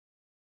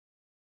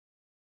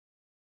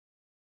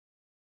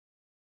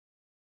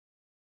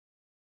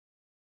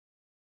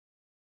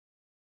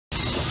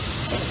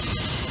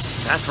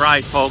That's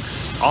right,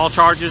 folks. All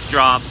charges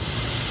dropped.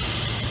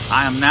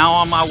 I am now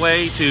on my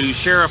way to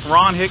Sheriff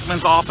Ron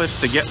Hickman's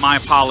office to get my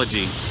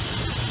apology.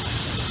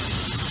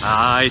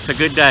 It's a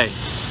good day.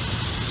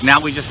 Now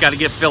we just got to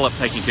get Philip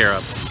taken care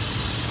of.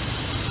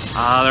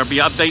 There'll be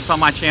updates on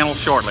my channel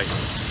shortly.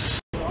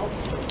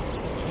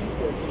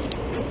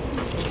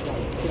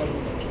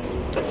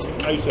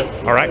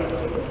 All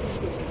right.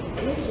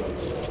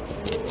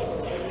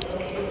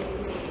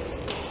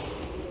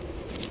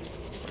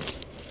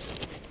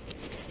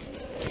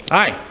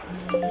 Hi.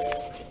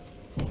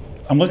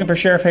 I'm looking for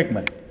Sheriff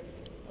Hickman.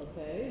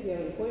 Okay, do you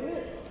have an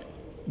appointment?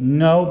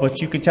 No, but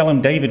you could tell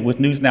him David with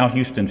News Now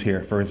Houston's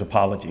here for his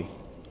apology.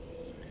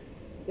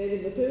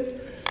 David with who?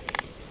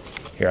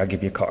 Here, I'll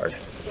give you a card.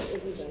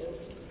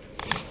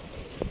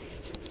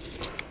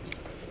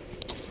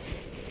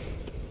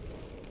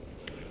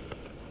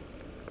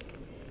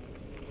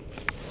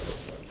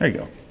 There you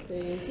go.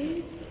 Thank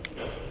you.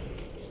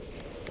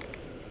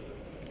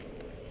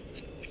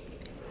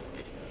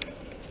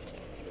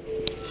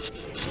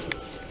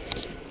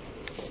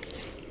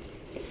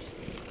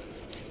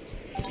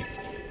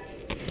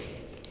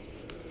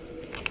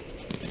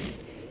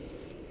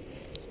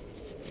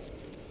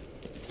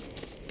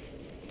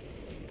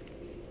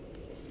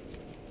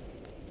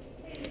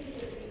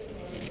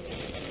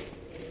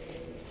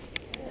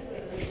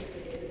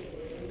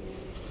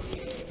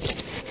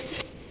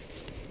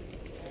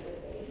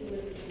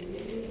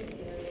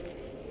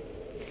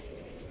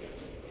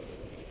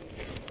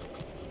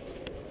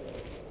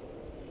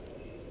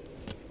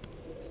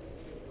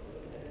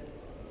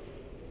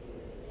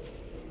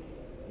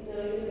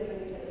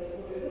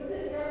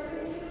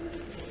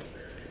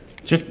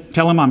 Just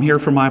tell him I'm here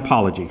for my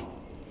apology.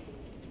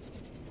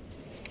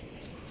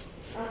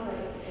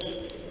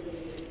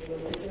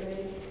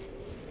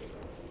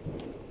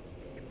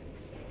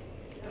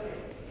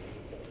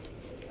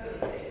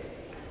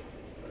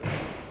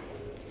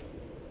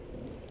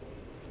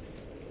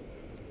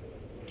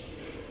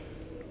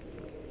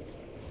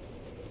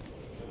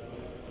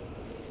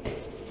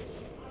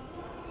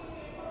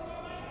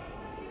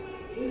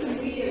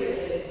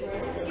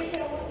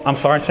 I'm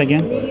sorry, say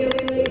again?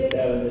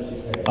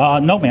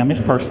 No, ma'am,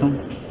 it's personal.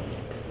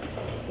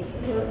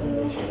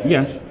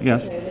 Yes,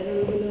 yes.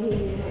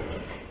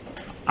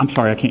 I'm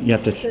sorry, I can't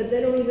yet. They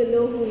don't even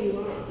know who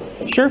you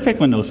are. Sheriff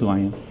Hickman knows who I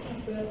am.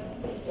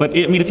 But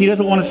I mean, if he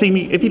doesn't want to see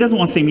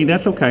me,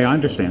 that's okay. I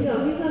understand.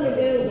 No, he's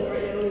unavailable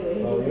right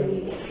now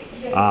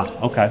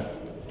anyway. Okay.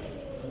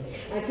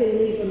 I can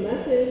leave a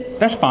message.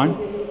 That's fine.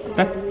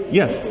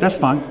 Yes, that's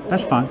fine.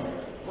 That's fine.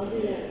 I'll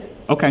do that.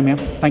 Okay, ma'am.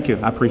 Thank you.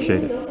 I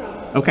appreciate it.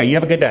 Okay, you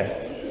have a good day.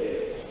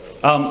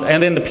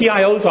 And then the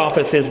PIO's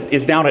office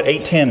is down at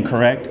 810,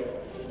 correct?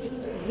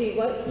 The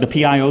what? The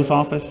PIO's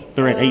office?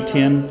 They're at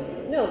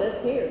 810? No,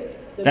 that's here.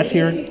 That's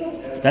here?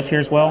 That's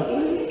here as well?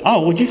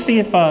 Oh, would you see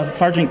if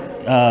Sergeant,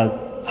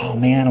 oh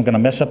man, I'm going to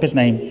mess up his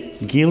name.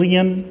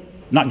 Gillian?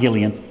 Not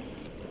Gillian.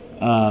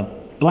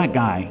 Black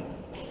guy.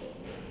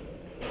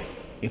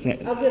 I'll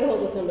get a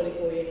hold of somebody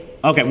for you.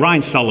 Okay,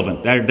 Ryan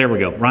Sullivan. There we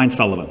go. Ryan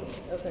Sullivan.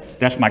 Okay.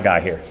 That's my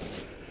guy here.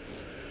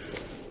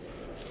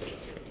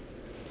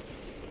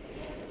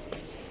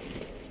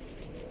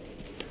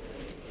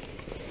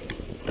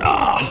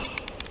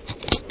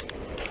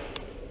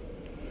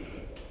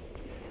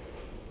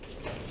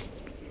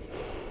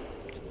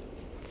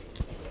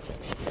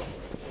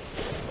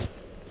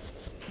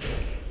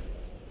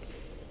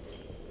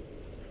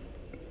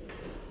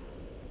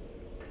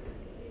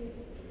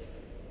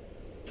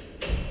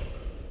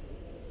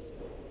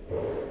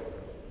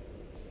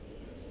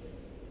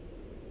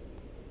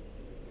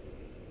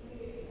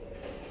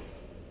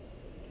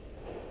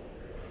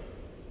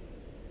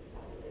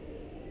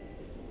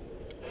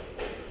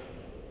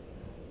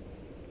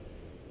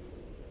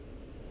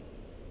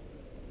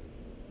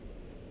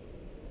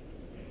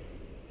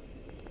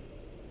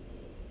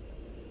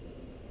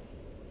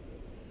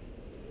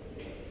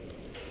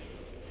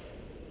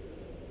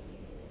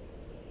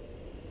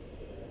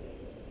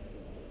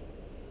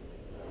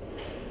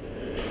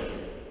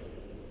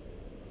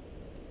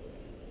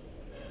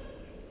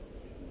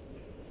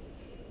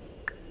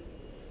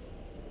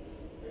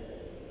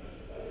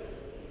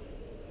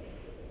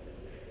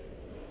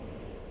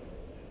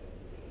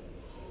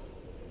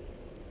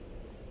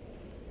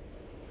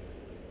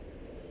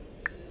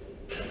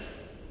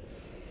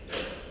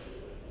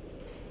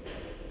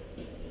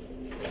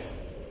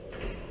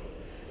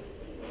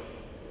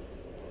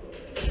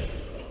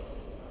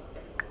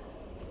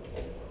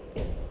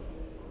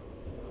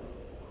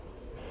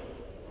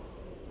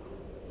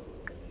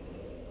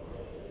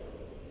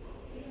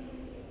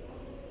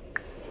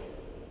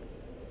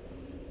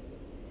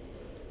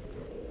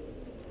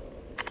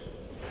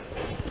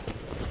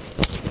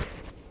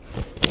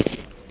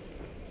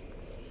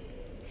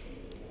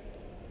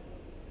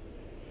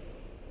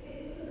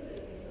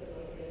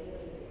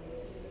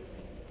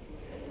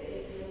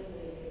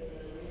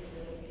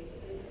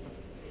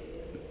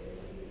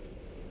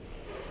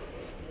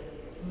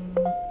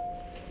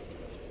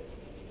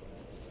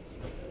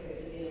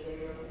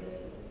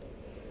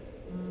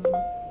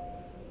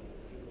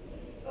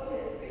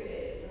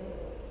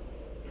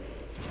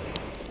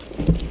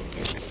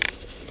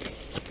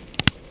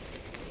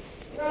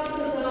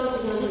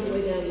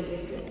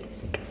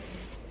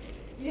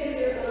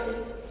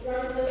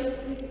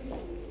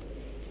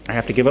 I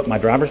have to give up my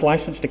driver's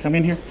license to come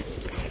in here?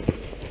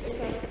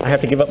 I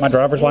have to give up my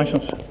driver's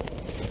license?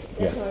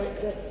 Yeah.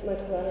 That's my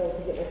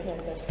collateral to get my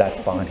cash back. That's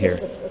fine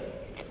here.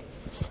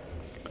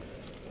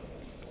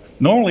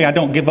 Normally I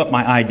don't give up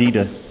my ID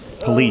to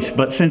police,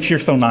 but since you're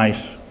so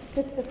nice.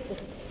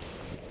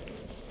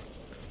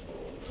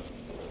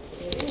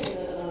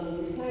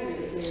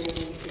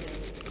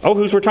 Oh,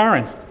 who's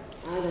retiring?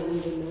 I don't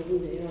even know who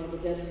they are,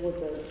 but that's what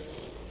the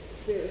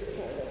sheriff's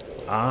tied up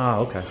with. Ah,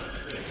 okay.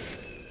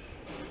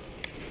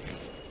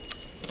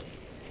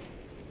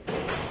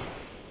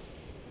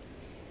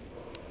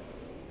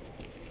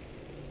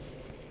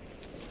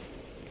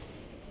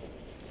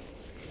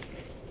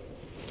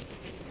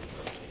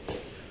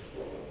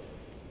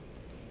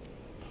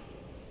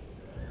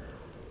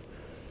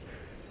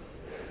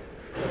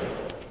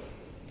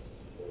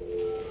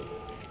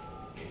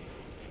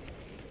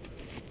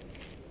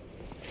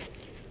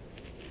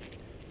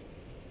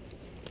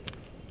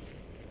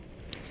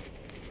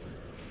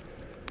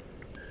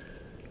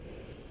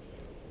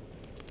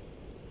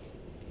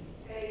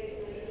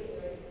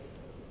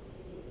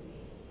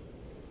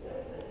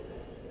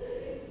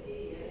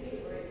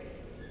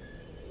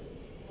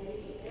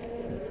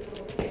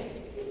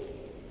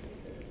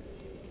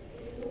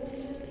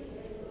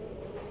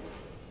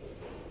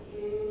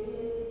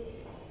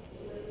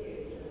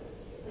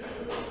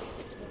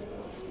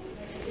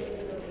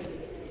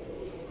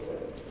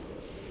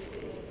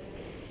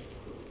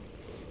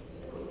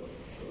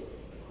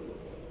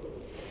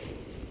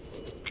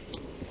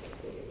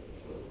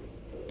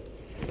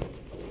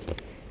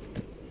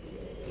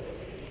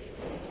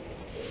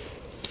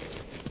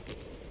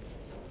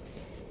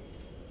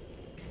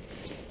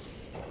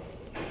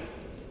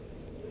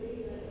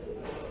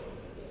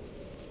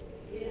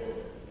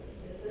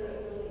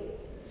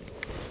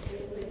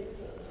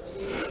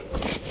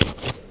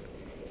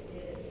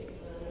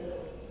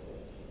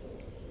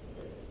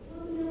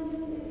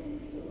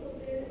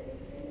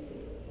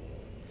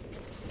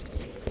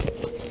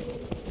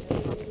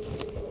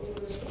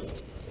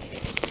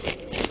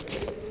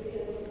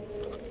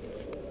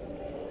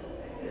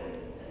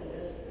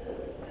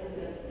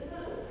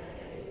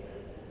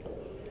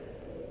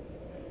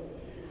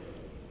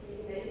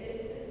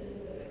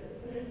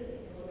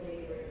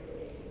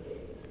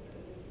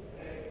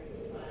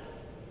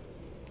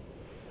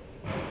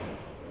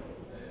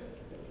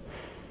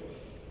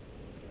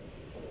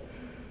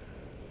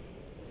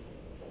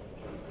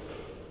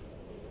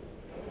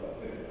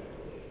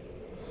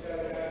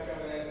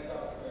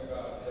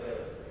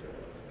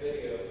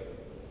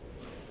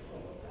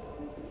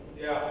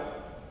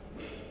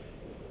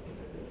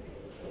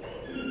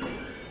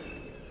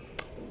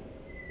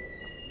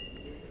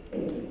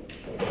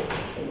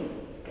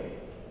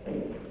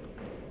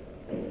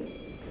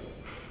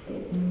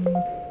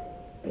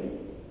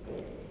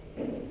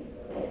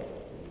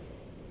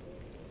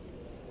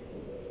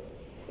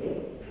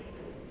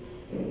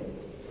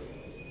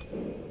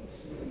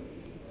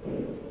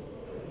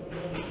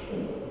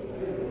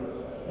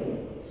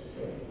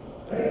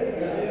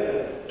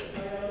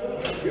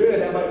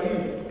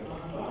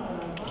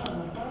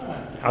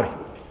 Howdy.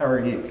 How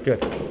are you? Good.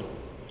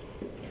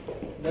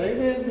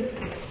 David?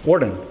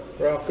 Warden.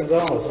 Ralph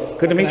Gonzalez.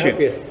 Good to meet How can I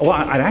you. help Well,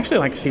 I'd actually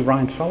like to see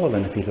Ryan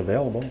Sullivan if he's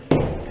available.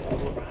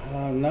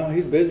 No,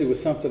 he's busy with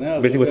something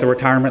else. Busy with the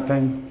retirement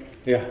thing?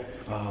 Yeah.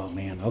 Oh,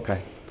 man,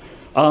 okay.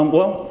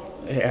 Well,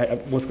 I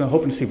was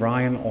hoping to see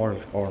Ryan or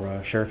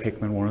Sheriff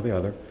Hickman, one or the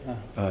other.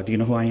 Do you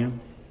know who I am?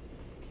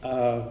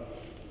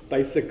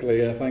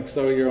 Basically, I think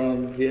so. You're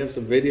on, do you have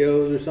some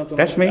videos or something?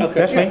 That's me. Okay.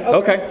 That's me. Yeah,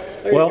 Okay.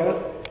 There you Well,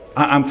 go.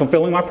 I'm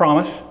fulfilling my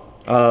promise.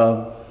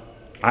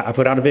 I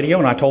put out a video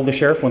and I told the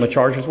sheriff when the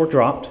charges were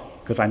dropped,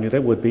 because I knew they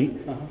would be,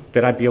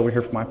 that I'd be over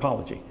here for my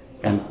apology.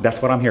 And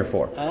that's what I'm here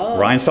for. Oh.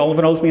 Ryan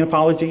Sullivan owes me an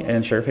apology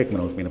and Sheriff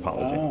Hickman owes me an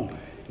apology. Oh.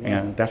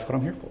 And that's what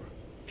I'm here for.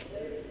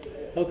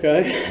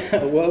 Okay.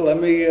 Well, let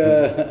me,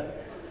 I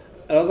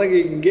don't think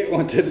you can get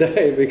one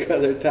today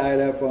because they're tied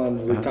up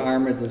on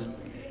retirements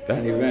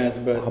and events,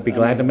 but I'll be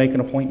glad to make an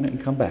appointment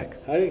and come back.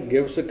 hey,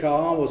 give us a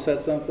call. We'll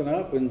set something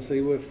up and see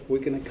if we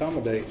can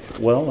accommodate.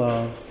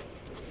 Well,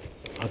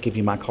 I'll give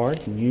you my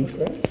card and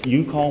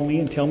you call me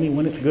and tell me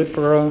when it's good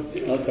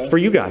for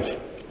you guys.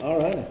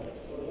 All right.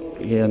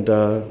 And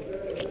All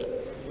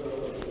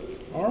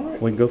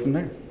right. we can go from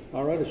there.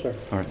 All righty, sir.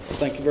 All right.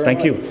 Thank you very Thank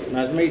much. you.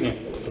 Nice meeting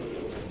you.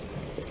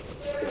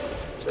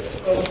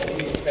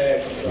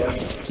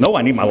 No,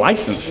 I need my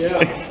license. Yeah.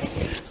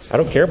 I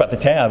don't care about the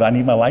tab. I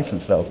need my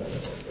license, though.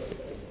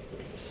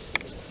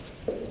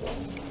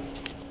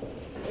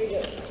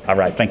 All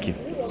right. Thank you.